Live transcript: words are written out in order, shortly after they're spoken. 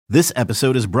This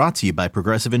episode is brought to you by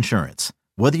Progressive Insurance.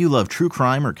 Whether you love true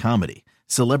crime or comedy,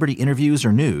 celebrity interviews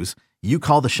or news, you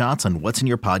call the shots on what's in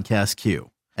your podcast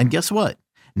queue. And guess what?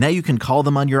 Now you can call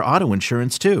them on your auto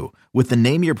insurance too with the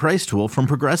Name Your Price tool from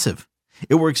Progressive.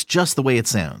 It works just the way it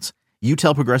sounds. You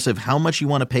tell Progressive how much you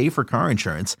want to pay for car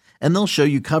insurance, and they'll show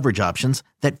you coverage options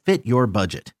that fit your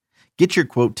budget. Get your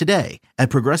quote today at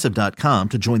Progressive.com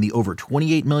to join the over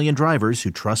 28 million drivers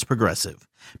who trust Progressive.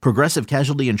 Progressive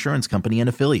Casualty Insurance Company and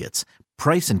Affiliates.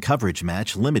 Price and coverage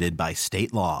match limited by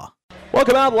state law.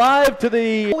 Welcome out live to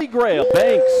the Holy Grail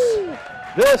Banks.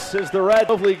 This is the Red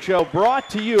Stove League Show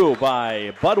brought to you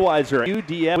by Budweiser and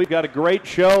UDM. We've got a great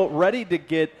show ready to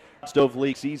get Stove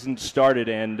League season started,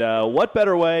 and what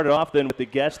better way to start off than with the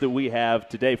guests that we have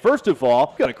today. First of all,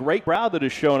 we've got a great crowd that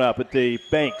has shown up at the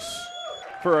Banks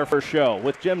for our first show.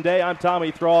 With Jim Day, I'm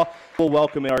Tommy Thrall. We'll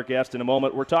welcome our guest in a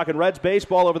moment. We're talking Reds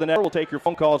baseball over the net. We'll take your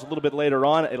phone calls a little bit later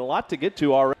on. And a lot to get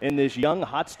to already in this young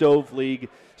Hot Stove League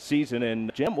season.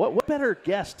 And Jim, what better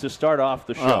guest to start off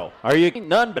the show? Are you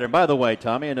none better? By the way,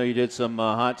 Tommy, I know you did some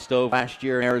hot stove last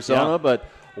year in Arizona, but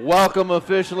welcome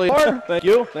officially. Thank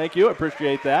you. I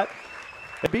appreciate that.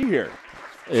 To be here.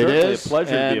 It is a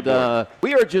pleasure and, to be aboard.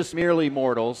 We are just merely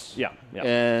mortals. Yeah.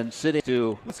 And sitting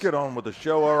to. Let's get on with the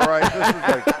show, all right? This is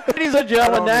like, ladies and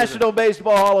gentlemen, National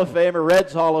Baseball Hall of Famer,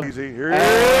 Reds Hall of easy. Here's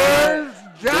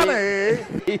Johnny.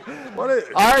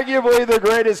 Arguably the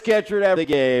greatest catcher ever in the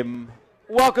game.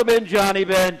 Welcome in, Johnny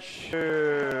Bench.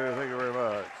 Thank you very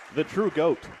much. The true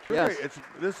GOAT. Yes.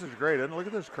 This is great. And look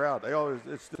at this crowd.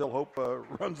 It's still hope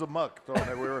runs amok. So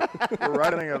we're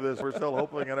writing of this. We're still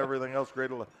hoping and everything else.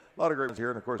 Great. A lot of great ones here.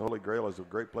 And, of course, Holy Grail is a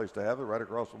great place to have it, right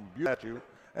across from the statue.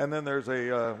 And then there's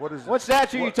a, what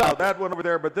statue you talking about? That one over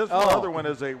there. But this other one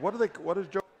is what is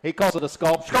Joe? He calls it a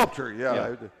sculpture. Sculpture,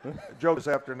 yeah. Joe this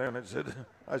afternoon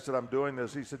I said, I'm doing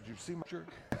this. He said, you see my shirt?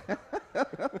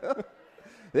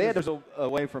 They had to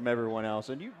away from everyone else,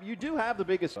 and you do have the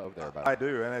biggest over there. I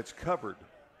do, and it's covered.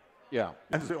 Yeah.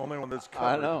 That's the only one that's covered.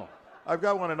 I know. I've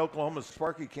got one in Oklahoma.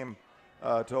 Sparky came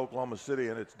to Oklahoma City,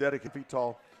 and it's dedicated feet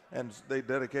tall, and they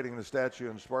dedicating the statue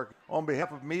and Sparky. On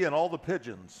behalf of me and all the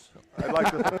pigeons, I'd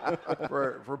like to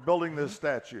for building this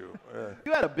statue.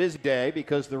 You had a busy day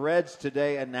because the Reds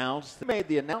today made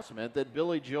the announcement that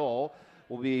Billy Joel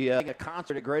will be having a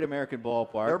concert at Great American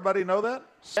Ballpark. Everybody know that?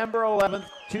 December 11th,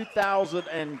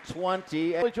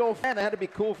 2020. Billy Joel fan, that had to be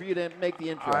cool for you to make the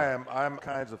intro. I'm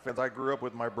kinds of fans. I grew up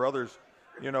with my brothers,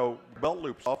 belt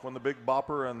loops off when the Big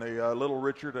Bopper and the Little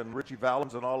Richard and Richie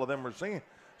Valens and all of them were singing.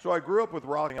 So I grew up with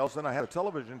rock and else. Then I had a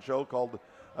television show called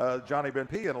Johnny Ben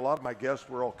P, and a lot of my guests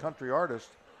were all country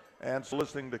artists and so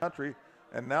listening to country.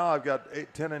 And now I've got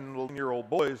 10 and 11-year-old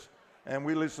boys, and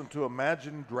we listen to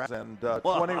Imagine Dragons and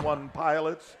 21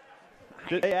 Pilots.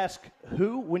 Did they ask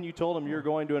who when you told them you're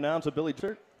going to announce a Billy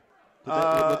concert? It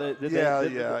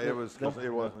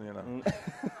wasn't.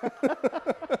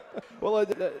 Well,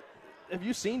 have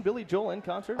you seen Billy Joel in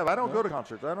concert? I don't go to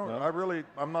concerts.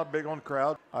 I'm not big on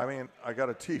crowd. I mean, I got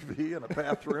a TV and a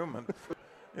bathroom, and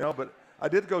but I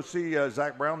did go see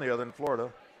Zach Brown the other in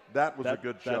Florida. That was a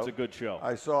good show. That's a good show.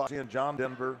 I saw seeing John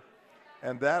Denver.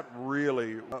 And that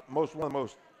really, one of the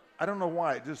most, I don't know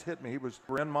why, it just hit me. He was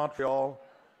in Montreal,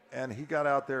 and he got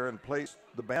out there and played.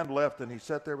 The band left, and he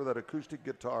sat there with that acoustic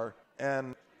guitar.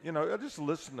 And, I just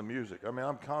listen to music. I mean,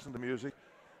 I'm constant to music.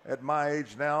 At my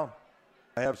age now,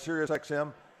 I have Sirius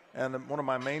XM, and one of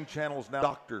my main channels now,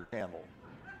 Doctor Channel.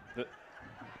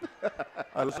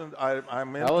 I listened.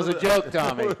 I'm into that was a joke,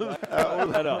 Tommy. A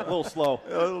little slow.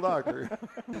 A little doctor.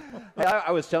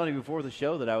 I was telling you before the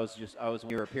show that I was on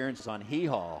your appearances on Hee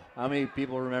Haw. How many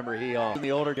people remember Hee Haw? In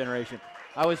the older generation,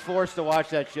 I was forced to watch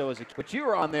that show as a kid. But you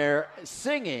were on there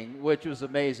singing, which was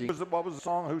amazing. What was the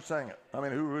song? Who sang it? I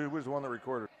mean, who was the one that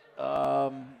recorded?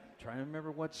 Trying to remember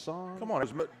what song. Come on,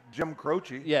 it was Jim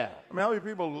Croce. Yeah. I mean, how many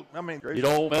people? You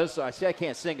don't miss. I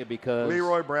can't sing it because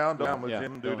Leroy Brown down with yeah,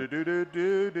 Jim.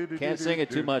 Can't sing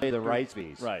it too much. The rights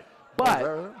fees. Right.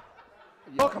 But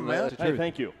welcome, man. Hey,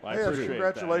 thank you. I appreciate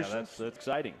congratulations. that. Yeah, that's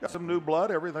exciting. Got some new blood.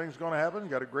 Everything's going to happen. You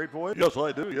got a great voice. Yes,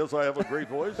 I do. Yes, I have a great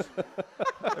voice.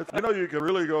 You can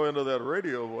really go into that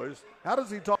radio voice. How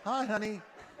does he talk? Hi, honey.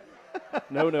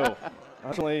 No.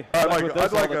 Actually,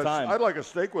 I'd like a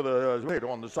steak with a tomato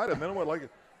on the side, and then what? Is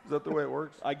that the way it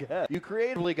works? I guess. You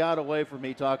creatively got away from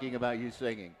me talking about you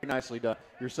singing. Nicely done.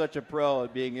 You're such a pro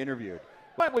at being interviewed.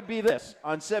 What would be this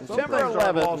on September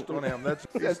 11th? Lost on him. That's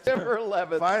September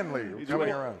 11th. Finally, he's coming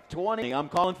around. 20. I'm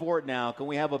calling for it now. Can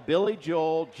we have a Billy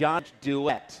Joel John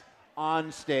duet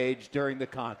on stage during the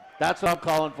concert? That's what I'm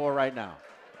calling for right now.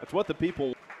 That's what the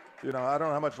people. I don't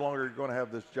know how much longer you're going to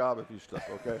have this job if you stuff.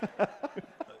 Okay.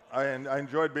 I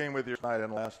enjoyed being with you tonight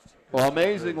and last. Well,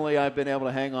 amazingly, I've been able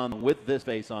to hang on with this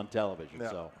face on television. Yeah.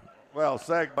 So. Well,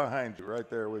 Sag behind you, right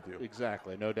there with you.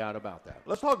 Exactly, no doubt about that.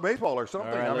 Let's talk baseball or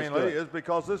something. All right, I let's mean, do it. it's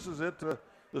because this is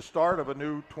the start of a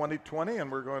new 2020,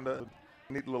 and we're going to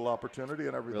need a little opportunity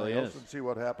and everything Really else is. and see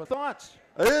what happens. Thoughts?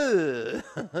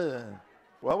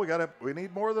 Well, we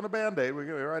need more than a Band-Aid.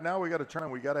 Right now we got to turn.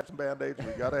 We got to have some Band-Aids.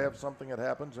 We got to have something that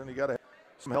happens, and you got to have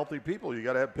some healthy people. You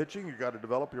got to have pitching. You got to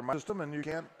develop your system, and you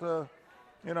can't. You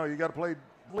got to play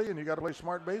and you got to play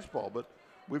smart baseball. But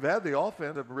we've had the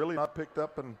offense and really not picked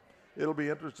up, and it'll be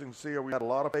interesting to see. We had a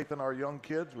lot of faith in our young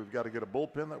kids. We've got to get a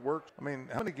bullpen that works. I mean,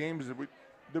 how many games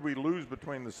did we lose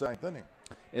between the seventh inning?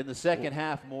 In the second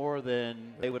half, more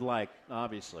than they would like,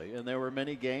 obviously. And there were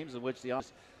many games in which the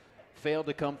offense failed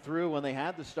to come through when they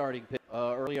had the starting pitch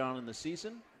early on in the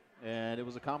season. And it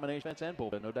was a combination of defense and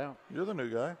bullpen, no doubt. You're the new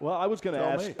guy. Well, I was going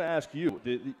to ask you.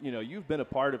 You've been a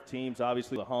part of teams,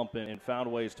 obviously, the hump and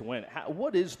found ways to win.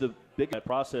 What is the big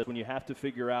process when you have to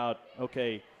figure out,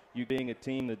 okay, you being a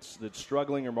team that's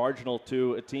struggling or marginal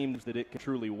to a team that it can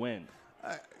truly win?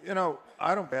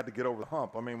 I don't had to get over the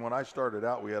hump. I mean, when I started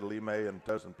out, we had Lee May and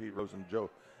Tess and Pete Rose and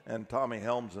Joe and Tommy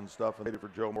Helms and stuff, and for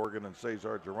Joe Morgan and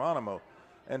Cesar Geronimo.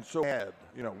 And so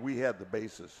we had the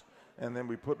basis. And then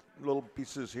we put little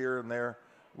pieces here and there.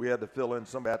 We had to fill in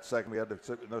some at second. We had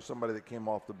to somebody that came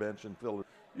off the bench and fill it.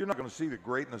 You're not going to see the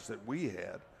greatness that we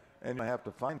had, and you have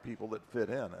to find people that fit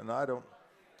in. And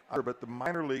but the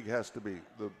minor league has to be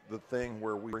the thing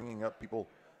where we're bringing up people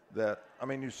that, I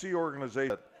mean, you see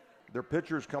organizations, their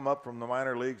pitchers come up from the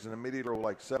minor leagues and immediately are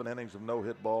like 7 innings of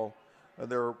no-hit ball, and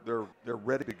they're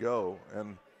ready to go.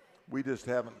 And we just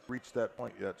haven't reached that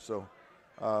point yet. So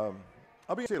it'll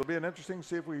be an interesting to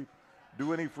see if we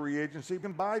do any free agency. You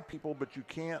can buy people, but you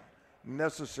can't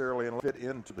necessarily fit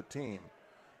into the team.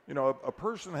 A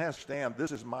person has to stand,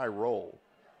 this is my role.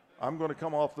 I'm going to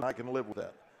come off I can live with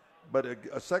that. But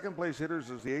a second place hitter is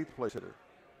the 8th place hitter.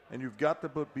 And you've got to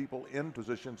put people in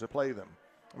positions to play them.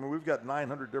 I mean, we've got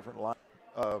 900 different lines.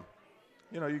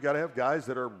 You got to have guys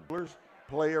that are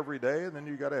play every day, and then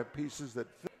you got to have pieces that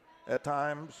fit at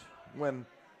times when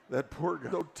that poor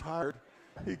guy's so tired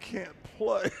he can't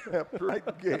play after a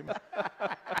game.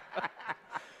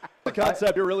 The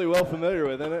concept you're really well familiar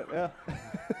with, isn't it? Yeah.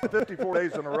 54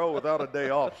 days in a row without a day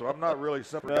off, so I'm not really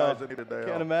some guys that need a day off.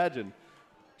 Can't imagine.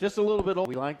 Just a little bit old.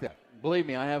 We like that. Believe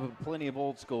me, I have plenty of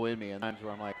old school in me, and times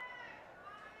where I'm like,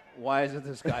 why isn't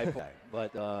this guy play?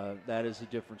 But that is a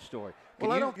different story.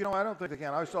 I don't think they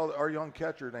can. I saw our young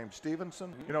catcher named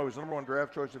Stevenson. He was the number 1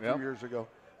 draft choice a few years ago.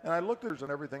 And I looked at his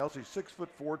and everything else. He's 6'4",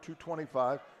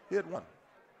 225. He had one.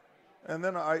 And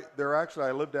then I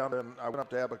lived down and I went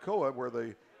up to Abacoa where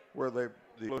the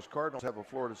Louis Cardinals have a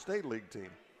Florida State League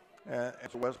team, and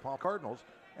it's the West Palm Cardinals,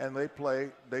 and they play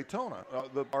Daytona,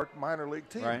 our minor league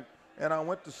team. Right. And I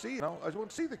went to see, I went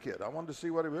to see the kid. I wanted to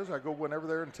see what he was. I go whenever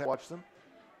there and watch them,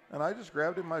 and I just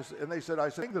grabbed him. And they said, "I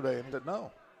sing today," and he said,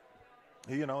 "No."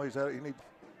 He needs.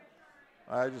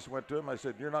 I just went to him. I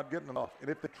said, "You're not getting enough.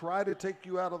 And if they try to take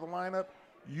you out of the lineup,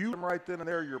 you right then and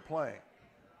there you're playing.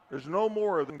 There's no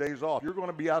more than days off. You're going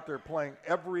to be out there playing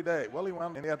every day." Well, he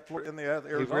went and he had in the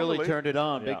Arizona He really League. turned it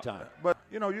on big time. But,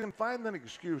 you can find an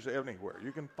excuse anywhere.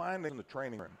 You can find it in the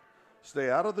training room. Stay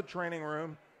out of the training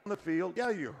room, on the field.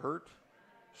 Yeah, you hurt.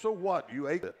 So what? You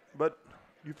ate it. But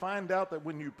you find out that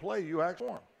when you play, you act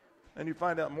form. And you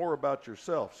find out more about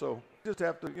yourself. So you just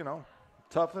have to,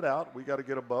 tough it out. We got to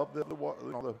get above that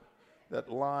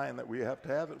line that we have to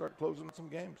have and start closing some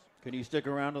games. Can you stick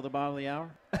around to the bottom of the hour?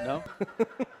 No?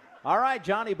 All right,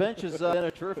 Johnny Bench has been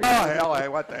a terrific. Oh, hell, hey,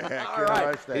 what the heck? All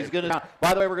right. He's going to.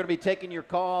 By the way, we're going to be taking your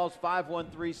calls.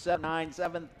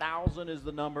 513-797-7000 is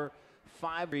the number.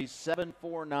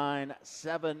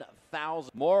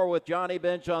 53749-7000. More with Johnny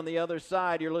Bench on the other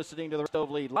side. You're listening to the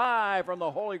Stove Lead live from the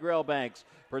Holy Grail Banks,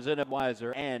 presented by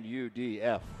Weiser and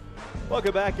UDF.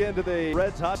 Welcome back into the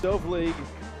Reds Hot Stove League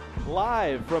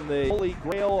live from the Holy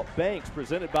Grail Banks,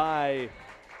 presented by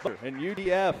and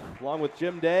UDF, along with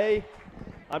Jim Day.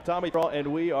 I'm Tommy Thrall,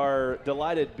 and we are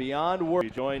delighted beyond words,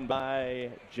 joined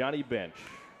by Johnny Bench.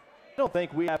 I don't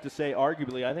think we have to say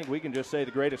arguably. I think we can just say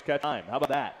the greatest catch time. How about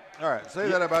that? All right, say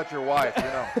that about your wife.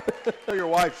 Tell your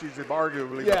wife she's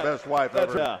arguably the best wife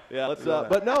ever. Yeah. Let's.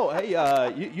 But no, hey,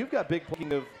 you've got big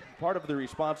part of the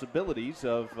responsibilities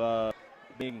of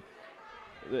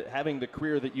having the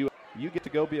career that you get to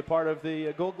go be a part of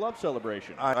the Gold Glove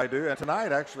celebration. I do, and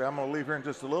tonight actually I'm going to leave here in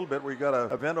just a little bit. We got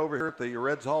an event over here at the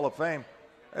Reds Hall of Fame.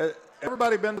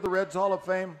 Everybody been to the Reds Hall of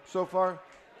Fame so far?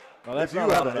 Well, that's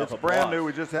it's brand new.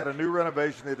 We just had a new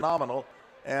renovation. It's phenomenal.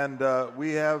 And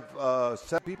we have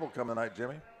 7 people coming tonight,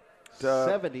 Jimmy.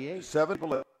 78. 7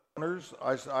 people. owners,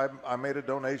 I made a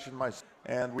donation myself,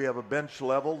 and we have a bench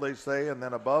level, they say, and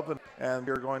then above, and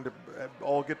we're going to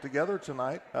all get together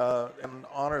tonight and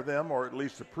honor them, or at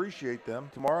least appreciate them.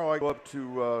 Tomorrow I go up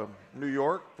to New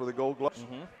York for the Gold Gloves.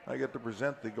 I get to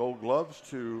present the Gold Gloves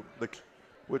to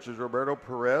which is Roberto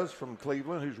Perez from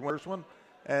Cleveland, who's winner's one,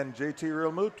 and JT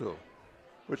Realmuto,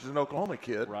 which is an Oklahoma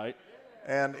kid. Right.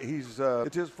 And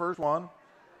it's his first one.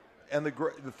 And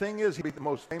the thing is, he's the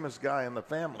most famous guy in the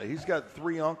family. He's got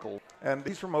 3 uncles, and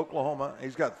he's from Oklahoma.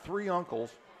 He's got 3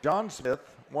 uncles. John Smith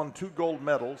won 2 gold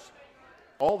medals,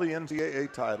 all the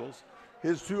NCAA titles.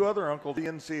 His 2 other uncles, the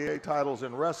NCAA titles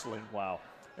in wrestling. Wow.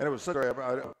 And it was such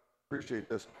I appreciate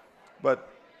this. But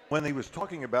when he was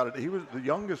talking about it, he was the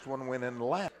youngest one went in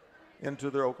last into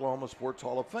the Oklahoma Sports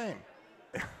Hall of Fame.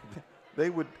 They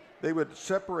would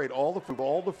separate all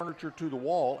the furniture to the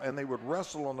wall, and they would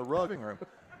wrestle on the rugging room.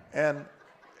 And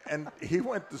he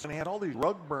went to, and he had all these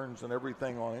rug burns and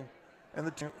everything on him. And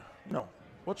the team,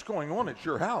 what's going on? It's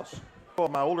your house. Well,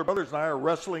 my older brothers and I are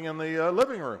wrestling in the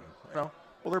living room. Well,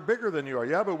 they're bigger than you are.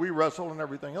 Yeah, but we wrestle and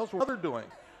everything else. What are they doing?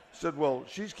 I said, well,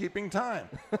 she's keeping time.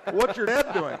 What's your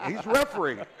dad doing? He's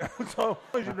refereeing. So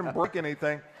you didn't break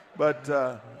anything. But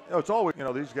it's always,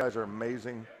 these guys are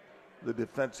amazing. The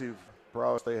defensive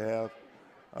prowess they have.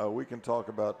 We can talk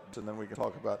about, and then we can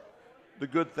talk about the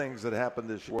good things that happened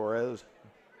this year, Suarez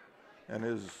and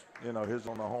his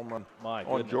on the home run,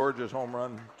 on Georgia's home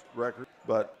run record.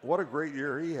 But what a great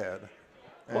year he had.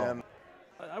 And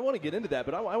I want to get into that,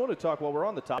 but I want to talk while we're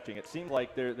on the topic. It seems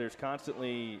like there's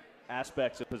constantly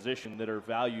aspects of position that are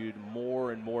valued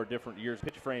more and more different years.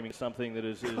 Pitch framing is something that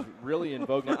is really in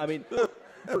vogue now. I mean,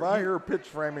 if I hear pitch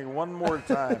framing one more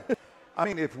time, I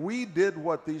mean, if we did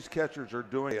what these catchers are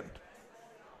doing,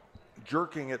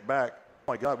 jerking it back,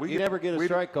 oh my God, we'd never get a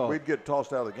strike call. We'd get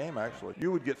tossed out of the game, actually.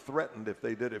 You would get threatened if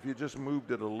they did, if you just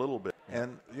moved it a little bit.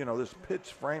 And, this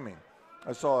pitch framing,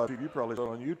 I saw, you probably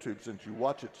saw it on YouTube since you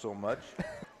watch it so much.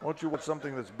 Why don't you watch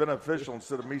something that's beneficial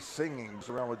instead of me singing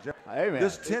around with Jim? Hey, man.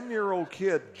 This 10-year-old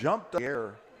kid jumped up in the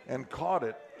air and caught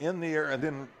it in the air and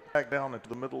then back down into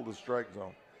the middle of the strike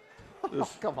zone. I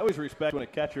always respect when a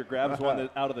catcher grabs one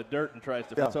out of the dirt and tries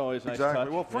to. That's always a nice touch.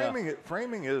 Well,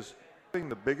 framing is putting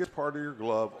the biggest part of your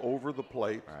glove over the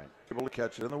plate, able to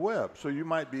catch it in the web. So you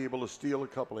might be able to steal a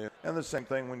couple in. And the same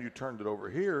thing when you turned it over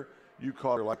here, you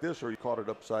caught it like this or you caught it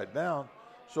upside down.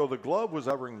 So the glove was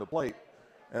covering the plate.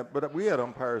 But we had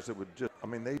umpires that would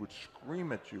they would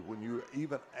scream at you when you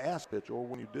even asked it or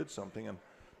when you did something. And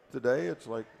today it's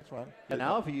like, it's fine. And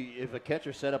now if a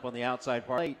catcher set up on the outside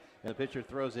plate and the pitcher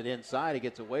throws it inside, it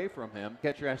gets away from him, the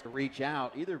catcher has to reach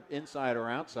out, either inside or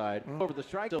outside, over the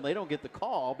strike zone. They don't get the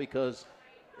call because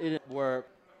where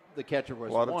the catcher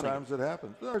was wanting. A lot of times it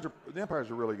happens. The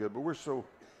umpires are really good, but we're so,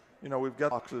 we've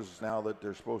got boxes now that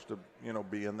they're supposed to,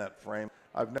 be in that frame.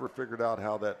 I've never figured out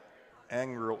how that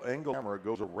angle camera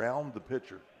goes around the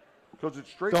pitcher. Because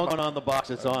it's straight. Don't on the box,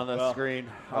 it's on the screen.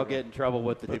 I'll get in trouble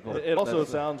with the people. It also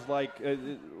sounds like,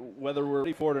 whether we're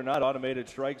ready for it or not, automated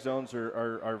strike zones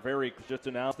are very just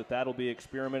announced that'll be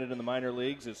experimented in the minor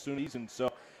leagues as soon as. And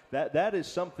so that is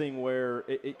something where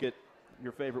it get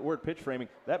your favorite word, pitch framing.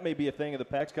 That may be a thing of the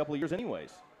past couple of years,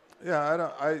 anyways. Yeah,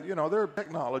 their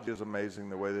technology is amazing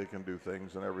the way they can do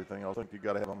things and everything else. I think you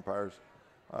got to have umpires.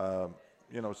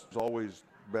 It's always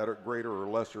greater or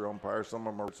lesser umpires. Some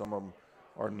of them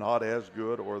are not as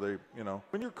good, or they,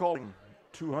 when you're calling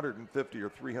 250 or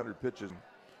 300 pitches,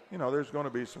 there's going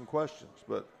to be some questions.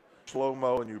 But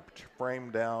slow-mo and you frame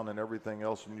down and everything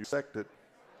else and you sect it,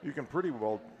 you can pretty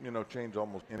well, change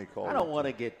almost any call. I don't want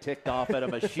to get ticked off at a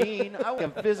machine. I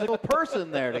want a physical person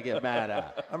there to get mad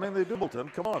at. I mean, they do.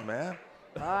 Come on, man.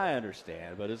 I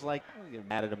understand, but it's like get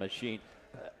mad at a machine.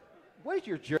 What is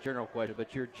your general question,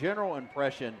 but your general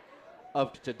impression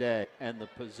of today and the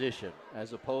position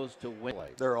as opposed to when?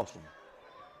 They're awesome.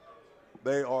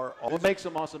 They are awesome. What makes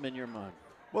them awesome in your mind?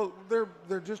 Well,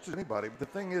 they're just as anybody. But the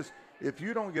thing is, if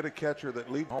you don't get a catcher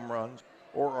that leads home runs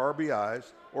or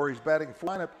RBIs or he's batting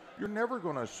lineup, you're never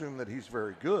going to assume that he's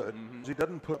very good. He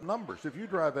doesn't put numbers. If you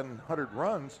drive in 100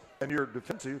 runs and you're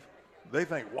defensive, they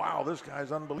think, wow, this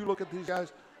guy's unbelievable. You look at these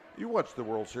guys. You watch the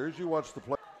World Series. You watch the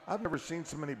play. I've never seen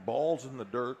so many balls in the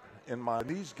dirt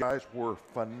these guys were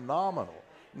phenomenal.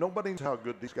 Nobody knows how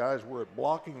good these guys were at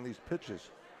blocking these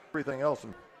pitches, everything else.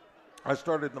 And I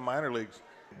started in the minor leagues,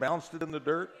 bounced it in the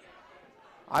dirt.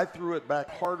 I threw it back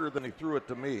harder than he threw it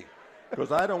to me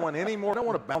because I don't want any more. I don't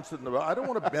want to bounce it in the. I don't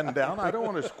want to bend down. I don't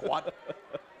want to squat.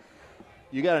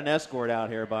 You got an escort out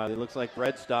here, Bob. It looks like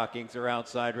Red Stockings are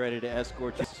outside ready to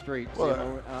escort you to the street.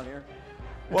 Out here.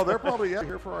 Well, they're probably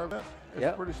here for our event.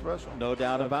 It's pretty special. No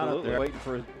doubt about it. They're waiting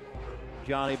for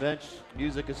Johnny Bench,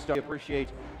 music is starting. Appreciate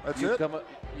That's you it? coming.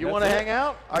 You That's want to it? hang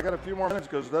out? I got a few more minutes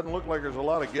because it doesn't look like there's a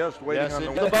lot of guests waiting Yes, on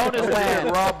the bonus Look at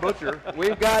land. Rob Butcher.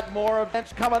 We've got more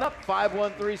events coming up.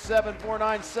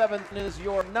 513-7497 is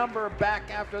your number. Back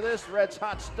after this, Red's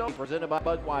Hot Stove, presented by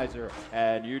Budweiser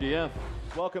and UDF.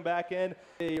 Welcome back in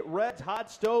the Red's Hot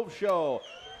Stove Show.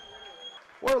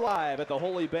 We're live at the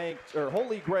Holy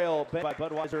Grail Bank by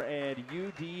Budweiser and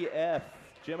UDF.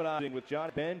 Jim and I with John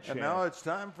Bench. And now it's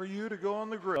time for you to go on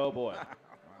the grill. Oh boy.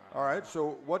 All right,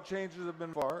 so what changes have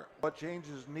been far? What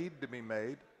changes need to be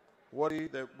made? What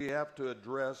that we have to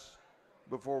address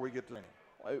before we get to training?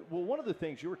 Well, one of the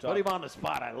things you were Put talking him on the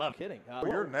spot. I love it. kidding. Well,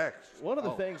 you're next. One of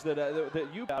the things that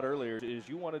you got earlier is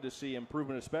you wanted to see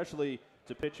improvement, especially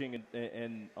to pitching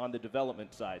and on the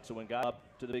development side. So when guys up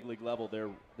to the big league level,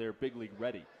 they're big league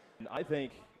ready. And I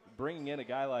think bringing in a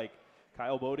guy like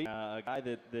Kyle Bodie, a guy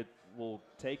that will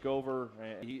take over.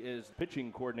 He is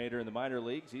pitching coordinator in the minor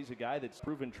leagues. He's a guy that's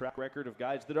proven track record of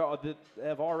guys that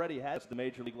have already had the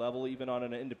major league level, even on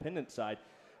an independent side.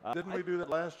 Didn't we do that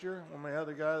last year when we had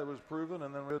the guy that was proven,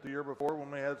 and then we had the year before when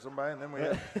we had somebody, and then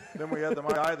we had the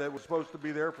guy that was supposed to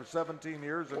be there for 17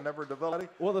 years and never developed.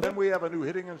 Well, then we have a new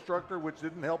hitting instructor, which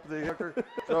didn't help the hitter.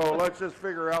 So let's just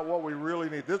figure out what we really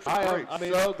need. This is great. I'm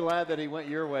so glad that he went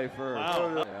your way first.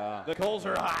 Wow. Yeah. The coals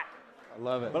are hot. I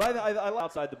love it. But I like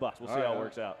outside the box. We'll see how it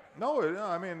works out. No,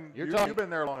 I mean, You've been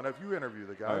there long enough. You interview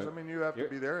the guys. Right. I mean, you have to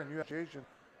be there, and you have association.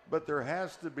 But there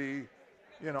has to be,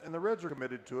 and the Reds are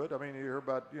committed to it. I mean, you hear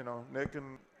about, Nick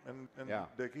and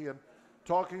Dickie, and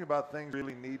talking about things we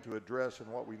really need to address and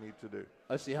what we need to do.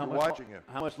 Let's see how You're much watching him.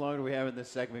 How much longer do we have in this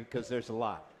segment? Because there's a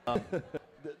lot.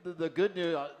 The good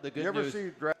news. You ever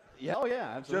see draft? Yeah, oh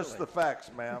yeah, absolutely. Just the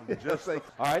facts, ma'am. Just the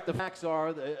All right, the facts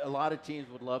are that a lot of teams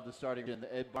would love to start again,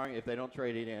 if they don't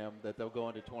trade him, that they'll go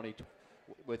into 2020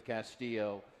 with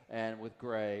Castillo and with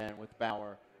Gray and with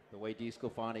Bauer. The way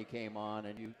DeSclafani came on,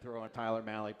 and you throw in Tyler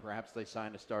Mahle, perhaps they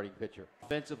sign a starting pitcher.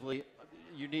 Offensively,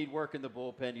 you need work in the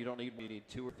bullpen. You need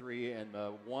 2 or 3, and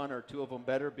 1 or 2 of them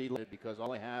better be limited because all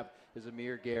they have is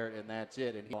Amir Garrett, and that's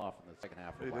it. And he's off in the second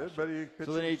half. He did, but he pitched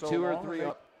so they need so 2 or long, 3.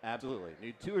 Absolutely,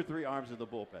 need 2 or 3 arms in the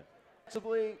bullpen.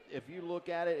 Offensively, if you look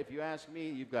at it, if you ask me,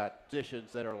 you've got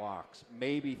positions that are locks.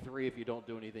 Maybe 3 if you don't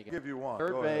do anything. Give you one.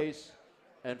 Third Go ahead. base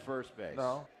and first base.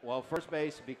 No. Well, first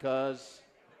base because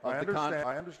of I the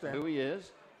contract, understand. who he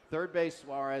is. Third base,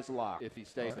 Suarez lock if he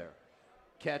stays there.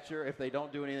 Catcher, if they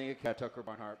don't do anything, got Tucker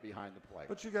Barnhart behind the plate.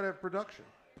 But you got to have production.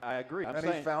 I agree. And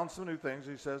he's found some new things,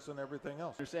 he says, and everything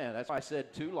else. I understand. That's why I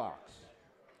said 2 locks.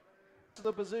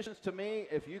 The positions, to me,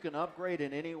 if you can upgrade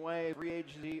in any way, free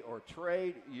agency or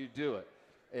trade, you do it.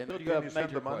 And Can you have you spend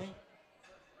major the money? questions.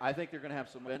 I think they're going to have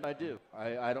some, and I do.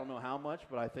 I don't know how much,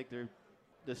 but I think they're.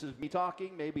 This is me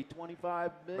talking, maybe $25 million.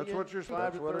 That's what you're saying. $5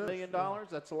 That's to what $30 it million. is.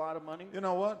 That's a lot of money. You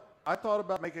know what? I thought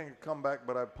about making a comeback,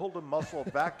 but I pulled a muscle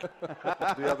back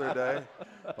the other day,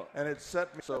 and it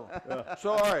set me. So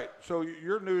all right. So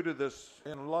you're new to this,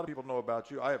 and a lot of people know about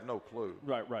you. I have no clue.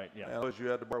 Right, yeah. Unless you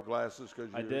had to borrow glasses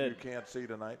because you can't see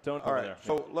tonight. Don't all over right. there.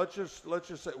 So let's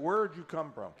just say, where did you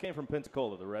come from? Came from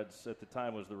Pensacola. The Reds at the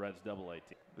time was the Reds AA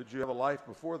team. Did you have a life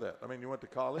before that? I mean, you went to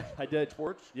college? I did.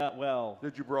 Sports? Yeah, well,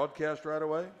 Did you broadcast right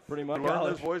away? pretty much. You learn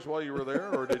college. this voice while you were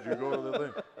there, or did you go to the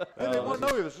thing? Hey, they want to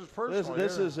know you. This is personal. I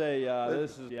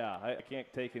can't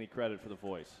take any credit for the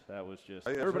voice. That was just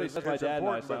Hey, everybody it's says my dad and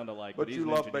I important, sound alike. But he's you an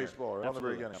love engineer. baseball right, on the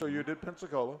Absolutely. beginning. So you did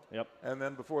Pensacola. Yep. And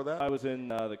then before that? I was in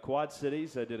the Quad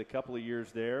Cities. I did a couple of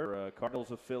years there.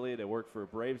 Cardinals affiliate. I worked for a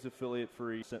Braves affiliate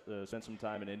spent some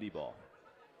time in Indy ball.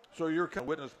 So you're kind of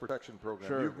witness protection program.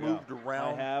 Sure. You've moved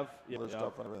around. I have. All this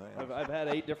stuff and everything else. I've had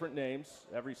 8 different names.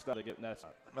 Every stuff I get. That's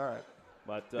All right.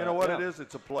 But You know what yeah. it is?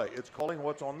 It's a play. It's calling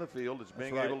what's on the field. It's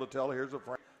being right. able to tell, here's a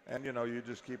frame. And, you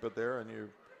just keep it there,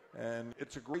 and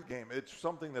it's a great game. It's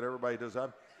something that everybody does. I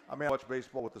watch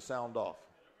baseball with the sound off.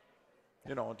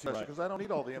 On TV because I don't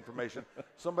need all the information.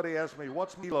 Somebody asked me,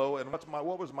 what's velo and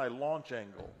what was my launch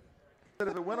angle?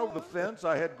 If it went over the fence,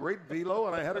 I had great velo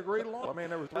and I had a great launch. I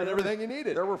mean, there was everything you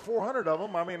needed. There were 400 of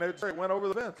them. I mean, it went over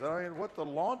the fence. I mean, what the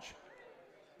launch?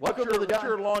 What's Welcome to the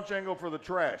your launch angle for the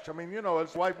trash? I mean,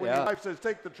 it's like when your wife says,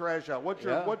 take the trash out. What's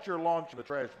your launch in the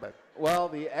trash bag? Well,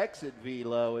 the exit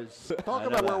velo is. Talk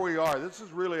about where we are. This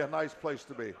is really a nice place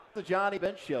to be. The Johnny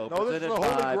Bench Show. No, this is the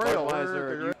presented by Holy Grail.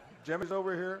 Budweiser. Jimmy's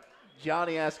over here.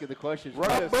 Johnny asking the questions.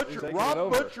 Rob He's Butcher. taking it Rob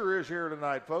over. Butcher is here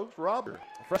tonight, folks. Rob.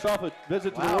 Fresh off a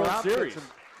visit to the Wow, World Rob, Series.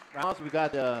 We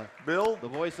got Bill. the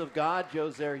voice of God, Joe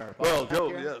Zeri. Well, Joe,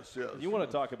 yes. You want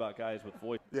to talk about guys with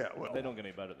voice? Yeah, well. They don't get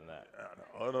any better than that.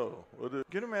 I know.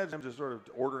 Can you imagine him just sort of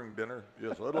ordering dinner?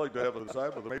 Yes, I'd like to have a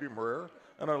side with a medium rare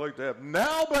And I looked at him.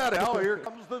 Now batting. Oh, here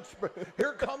comes the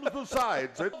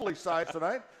sides. Italy sides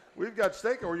tonight. We've got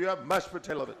steak, or you have mashed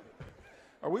potato.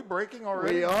 Are we breaking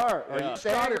already? We are. Are Yeah. you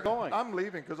staying or going? I'm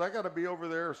leaving because I got to be over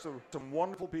there. So some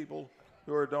wonderful people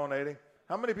who are donating.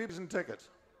 How many people's in tickets?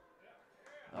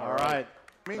 All right.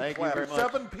 Thank you very much.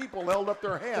 7 people held up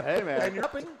their hand. Hey, man. And you're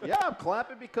clapping? Yeah, I'm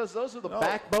clapping because those are the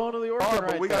backbone of the Oregon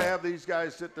But we got to there. have these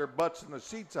guys sit their butts in the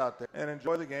seats out there and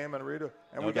enjoy the game and read it.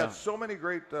 And we got so many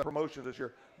great promotions this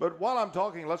year. But while I'm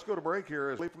talking, let's go to break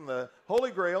here. From the Holy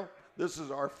Grail, this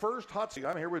is our first hot seat.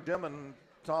 I'm here with Jim and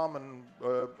Tom and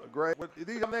Greg. We're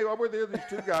there, these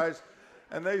 2 guys,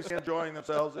 and they're enjoying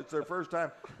themselves. It's their first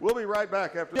time. We'll be right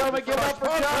back after this. Gentlemen, give it up for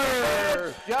Johnny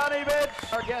Bench. Johnny Bench,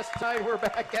 our guest tonight. We're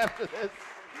back after this.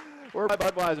 We're by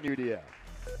Budweiser UDM.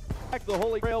 Back to the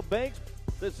Holy Grail Banks.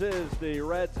 This is the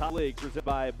Reds Hot League presented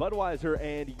by Budweiser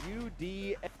and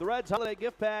UDF. The Reds Holiday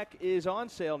Gift Pack is on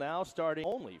sale now, starting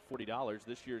only $40.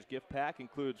 This year's gift pack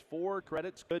includes 4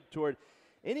 credits good toward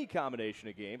any combination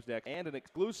of games next and an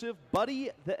exclusive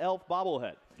Buddy the Elf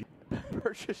bobblehead.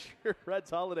 Purchase your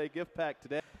Reds Holiday Gift Pack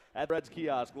today at Reds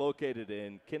Kiosk located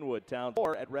in Kenwood Town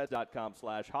or at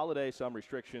reds.com/holiday. Some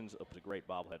restrictions. It's a great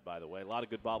bobblehead, by the way. A lot of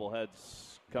good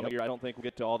bobbleheads coming here. I don't think we'll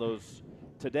get to all those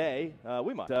today.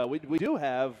 We might. We do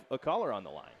have a caller on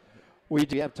the line. We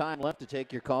do have time left to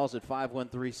take your calls at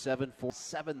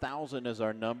 513-747-7000 is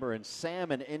our number. And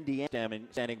Sam in Indiana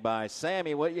standing by.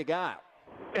 Sammy, what you got?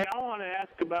 Hey, I want to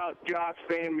ask about Josh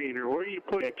Van Meter. Where do you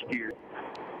put next year?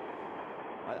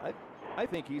 I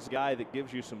think he's a guy that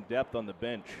gives you some depth on the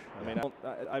bench. I mean,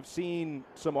 I've seen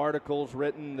some articles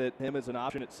written that him as an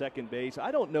option at second base.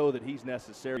 I don't know that he's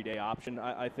necessarily a day option.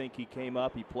 I think he came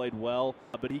up, he played well,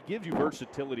 but he gives you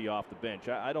versatility off the bench.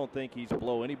 I don't think he's going to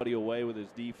blow anybody away with his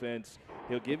defense.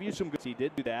 He'll give you some good. He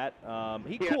did do that.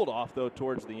 He cooled off, though,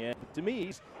 towards the end. To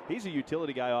me, he's a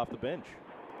utility guy off the bench.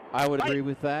 I would agree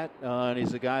with that. And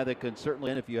he's a guy that can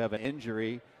certainly, if you have an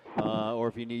injury, or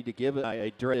if you need to give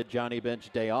a dreaded Johnny Bench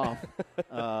day off,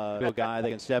 a guy that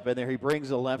can step in there. He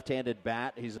brings a left-handed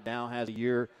bat. He now has a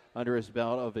year under his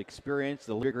belt of experience.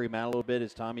 The trigger him out a little bit.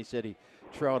 As Tommy said, he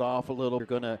trailed off a little. You're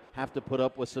going to have to put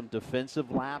up with some defensive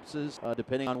lapses,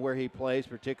 depending on where he plays,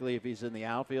 particularly if he's in the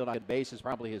outfield. Base is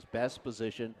probably his best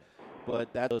position,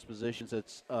 but those positions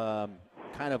that's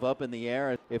kind of up in the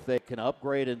air. If they can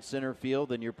upgrade in center field,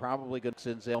 then you're probably going to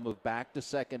see Senzel move back to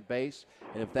second base.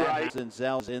 And if that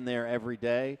Senzel's in there every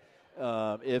day,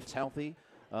 if it's healthy.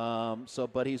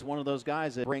 But he's one of those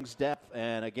guys that brings depth.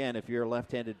 And again, if you're a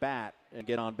left-handed bat and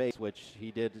get on base, which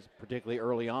he did particularly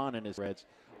early on in his Reds,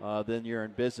 then you're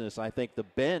in business. I think the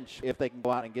bench, if they can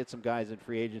go out and get some guys in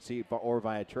free agency or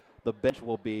via trade, the bench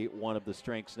will be one of the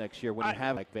strengths next year when you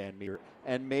have like Van Meter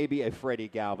and maybe a Freddie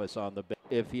Galvis on the bench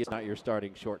if he's not your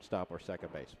starting shortstop or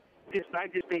second base. I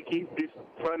just think he's just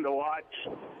fun to watch.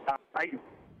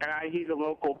 He's a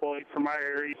local boy from our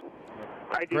area.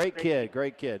 Great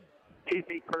kid. He's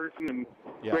a person and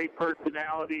great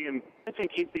personality, and I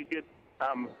think he'd be good.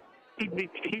 He's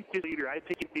just a leader. I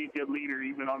think he'd be a good leader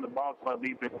even on the ball club,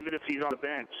 even if he's on the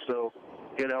bench. So,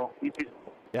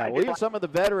 even some of the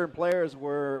veteran players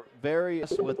were very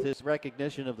with his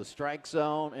recognition of the strike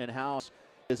zone and how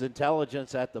his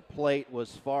intelligence at the plate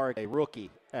was far a rookie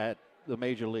at the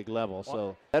major league level.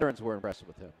 So veterans were impressed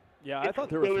with him. Yeah, I thought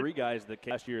there were 3 guys that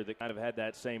last year that kind of had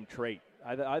that same trait.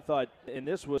 I thought, and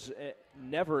this was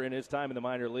never in his time in the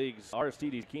minor leagues,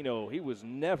 Aristides Aquino, he was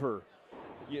never,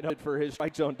 for his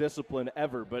strike zone discipline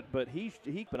ever. But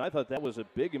I thought that was a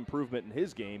big improvement in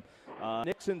his game.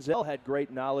 Nick Senzel had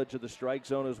great knowledge of the strike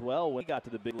zone as well when he got to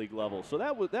the big league level. So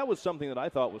that was something that I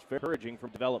thought was encouraging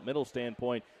from a developmental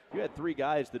standpoint. You had 3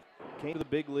 guys that came to the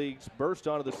big leagues, burst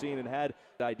onto the scene, and had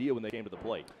an idea when they came to the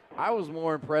plate. I was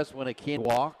more impressed when Aquino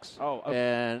walks.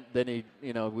 And then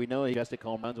we know he has to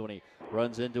home runs. When he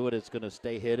runs into it, it's going to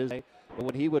stay hit his way. But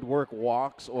when he would work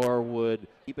walks or would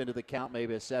keep into the count,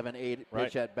 maybe a 7-8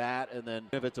 pitch at bat, and then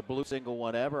if it's a blue single,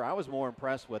 whatever, I was more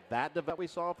impressed with that development we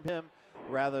saw from him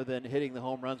rather than hitting the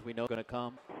home runs we know are going to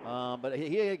come. But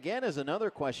he, again, is another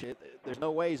question. There's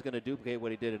no way he's going to duplicate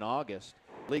what he did in August.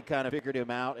 League kind of figured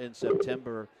him out in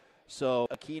September. So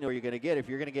Aquino, you're going to get, if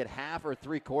you're going to get half or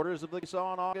 3/4 of what you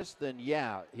saw in August, then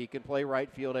he can play right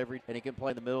field and he can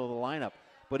play in the middle of the lineup.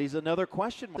 But he's another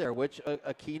question there. Which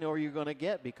Aquino are you going to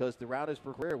get? Because throughout his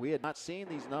career, we had not seen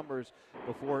these numbers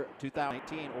before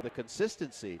 2019 or the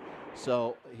consistency.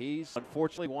 So he's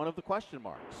unfortunately one of the question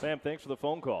marks. Sam, thanks for the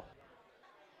phone call.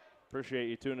 Appreciate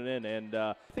you tuning in. And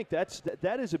I think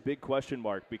that is a big question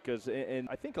mark because and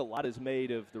I think a lot is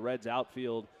made of the Reds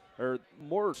outfield, or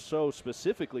more so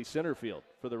specifically center field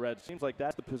for the Reds. Seems like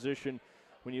that's the position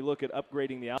when you look at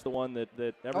upgrading the out, the one that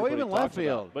everybody even talks left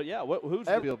field. About. But yeah, who's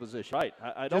every field position? Right.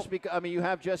 I don't. Just because you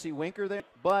have Jesse Winker there,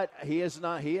 but he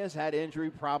has had injury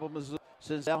problems.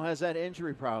 Senzel has had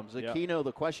injury problems. Aquino,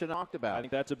 the question talked about. I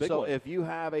think that's a big one. one. So if you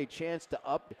have a chance to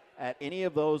up at any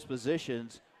of those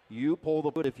positions, you pull the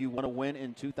boot if you want to win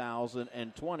in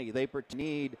 2020. They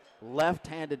need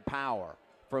left-handed power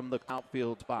from the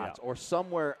outfield spots or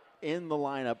somewhere in the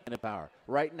lineup in power.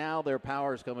 Right now, their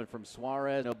power is coming from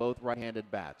Suarez, both right-handed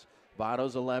bats.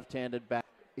 Votto's a left-handed bat.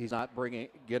 He's not going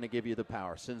to give you the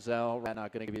power. Senzel,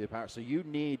 not going to give you the power. So you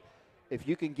need, if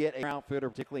you can get an outfielder,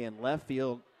 particularly in left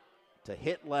field, to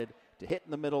hit in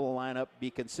the middle of the lineup,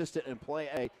 be consistent and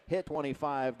hit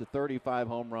 25 to 35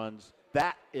 home runs.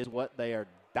 That is what they are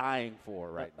dying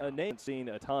for right now. Nate's seen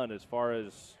a ton as far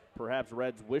as perhaps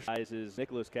Reds' wish size is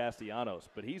Nicholas Castellanos,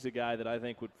 but he's a guy that I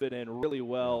think would fit in really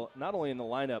well, not only in the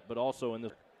lineup but also in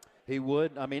the. He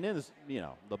would. I mean, in this,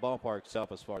 the ballpark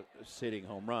itself as far as hitting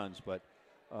home runs, but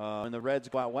when the Reds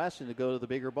go out west and to go to the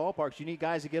bigger ballparks, you need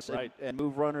guys to get and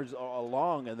move runners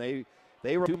along, and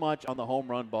they were too much on the home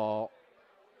run ball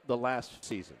the last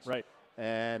seasons. Right.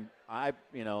 And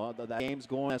the game's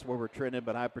going, that's where we're trending,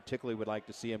 but I particularly would like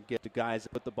to see him get to guys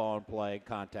that put the ball in play and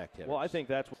contact hitters. Well, I think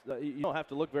you don't have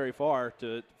to look very far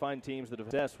to find teams that have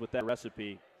success with that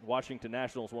recipe. Washington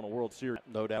Nationals won a World Series.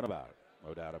 No doubt about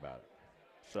it.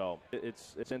 So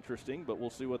it's interesting, but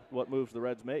we'll see what moves the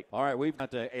Reds make. All right, we've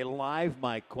got a live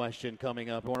mic question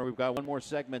coming up. We've got one more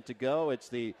segment to go. It's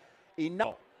the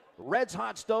Reds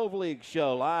Hot Stove League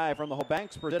show live from the Whole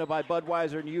Banks, presented by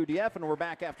Budweiser and UDF, and we're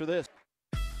back after this.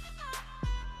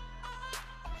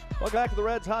 Welcome back to the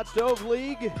Reds Hot Stove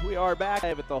League. We are back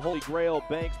at the Holy Grail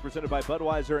Banks, presented by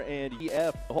Budweiser and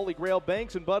UDF. The Holy Grail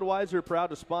Banks and Budweiser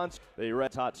proud to sponsor the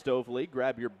Reds Hot Stove League.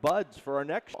 Grab your buds for our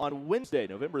next on Wednesday,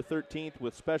 November 13th,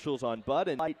 with specials on Bud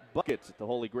and Light Buckets at the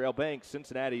Holy Grail Banks,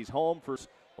 Cincinnati's home for,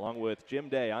 along with Jim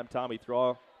Day. I'm Tommy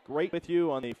Thrall. Great with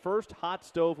you on the first Hot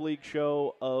Stove League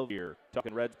show of the year.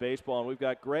 Talking Reds baseball, and we've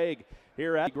got Greg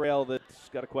here at Grail that's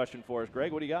got a question for us.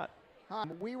 Greg, what do you got?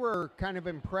 We were kind of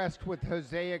impressed with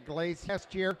Jose Iglesias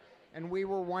last year, and we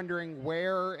were wondering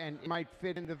where and it might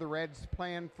fit into the Reds'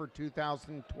 plan for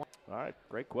 2020. All right,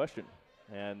 great question.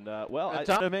 And, it's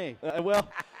on to me.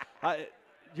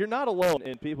 You're not alone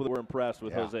in people that were impressed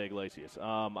with Jose Iglesias.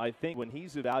 I think when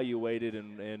he's evaluated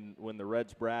and when the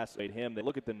Reds brass made him, they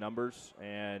look at the numbers,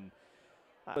 and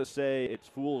I would say it's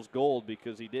fool's gold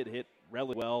because he did hit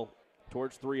really well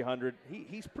towards 300.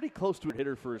 He's pretty close to a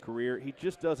hitter for his career. He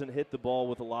just doesn't hit the ball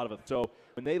with a lot of it. So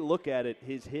when they look at it,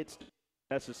 his hits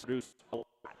necessarily a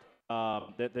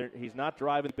lot. He's not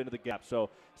driving into the gap. So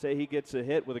say he gets a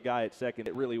hit with a guy at second,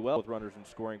 hit really well with runners in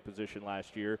scoring position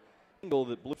last year. Angle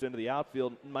that blips into the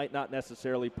outfield might not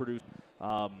necessarily produce.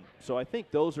 So I think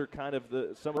those are kind of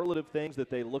some relative things that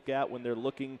they look at when they're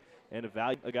looking and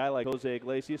evaluate a guy like Jose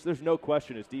Iglesias. There's no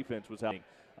question his defense was helping.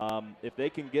 If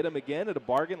they can get him again at a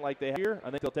bargain like they have here,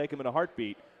 I think they'll take him in a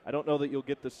heartbeat. I don't know that you'll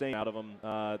get the same out of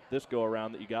him this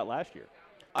go-around that you got last year.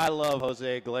 I love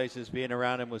Jose Iglesias. Being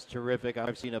around him was terrific.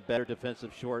 I've seen a better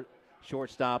defensive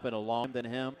shortstop in a long time than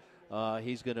him.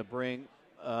 He's going to bring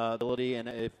ability,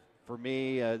 and for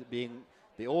me, being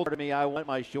the older me, I want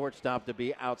my shortstop to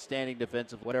be outstanding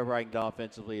defensive. Whatever I can do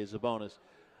offensively is a bonus.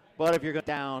 But if you're going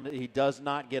down, he does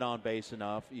not get on base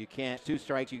enough. You can't. 2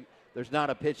 strikes, there's not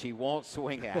a pitch he won't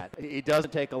swing at. He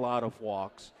doesn't take a lot of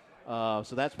walks. So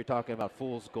that's what you're talking about,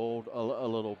 fool's gold a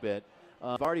little bit.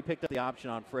 I've already picked up the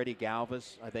option on Freddie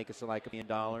Galvis. I think it's like $1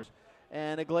 million.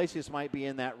 And Iglesias might be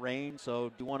in that range. So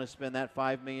do you want to spend that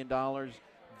 $5 million?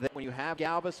 Then when you have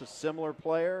Galvis, a similar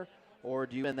player, or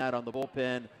do you spend that on the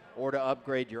bullpen or to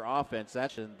upgrade your offense?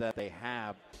 That's that they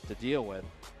have to deal with.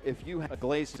 If you have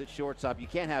Iglesias at shortstop, you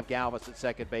can't have Galvis at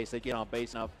second base. They get on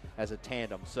base enough as a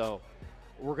tandem. So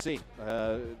we're going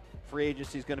to see. Free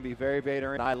agency is going to be very, very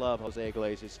interesting. I love Jose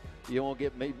Iglesias. You won't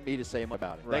get me to say much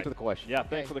about it. Right. Thanks for the question. Yeah,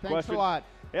 thanks for the question. Thanks a lot.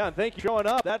 Yeah, and thank you for showing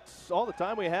up. That's all the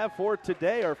time we have for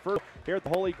today. Our first here at the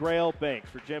Holy Grail Banks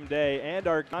for Jim Day and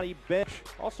our Johnny Bench.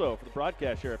 Also for the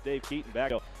broadcast sheriff, Dave Keaton.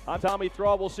 Back. I'm Tommy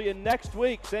Thrall. We'll see you next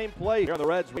week. Same place here on the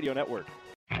Reds Radio Network.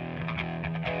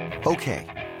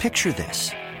 Okay, picture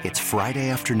this. It's Friday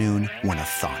afternoon when a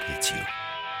thought hits you.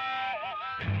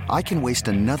 I can waste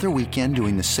another weekend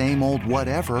doing the same old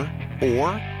whatever, or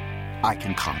I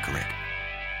can conquer it.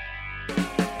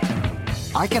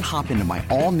 I can hop into my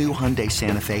all-new Hyundai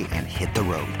Santa Fe and hit the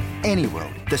road. Any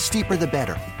road. The steeper, the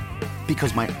better.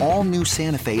 Because my all-new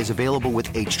Santa Fe is available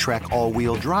with H-Track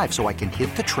all-wheel drive, so I can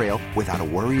hit the trail without a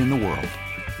worry in the world.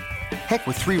 Heck,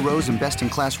 with 3 rows and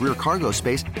best-in-class rear cargo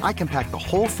space, I can pack the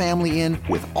whole family in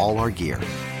with all our gear.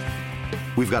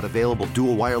 We've got available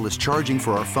dual wireless charging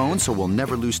for our phones, so we'll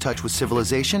never lose touch with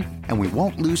civilization, and we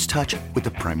won't lose touch with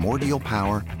the primordial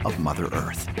power of Mother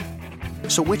Earth.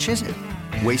 So which is it?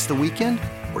 Waste the weekend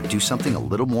or do something a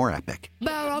little more epic?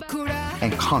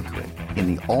 And conquer it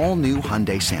in the all-new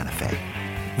Hyundai Santa Fe.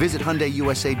 Visit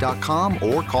HyundaiUSA.com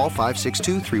or call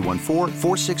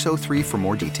 562-314-4603 for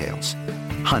more details.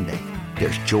 Hyundai,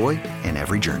 there's joy in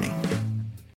every journey.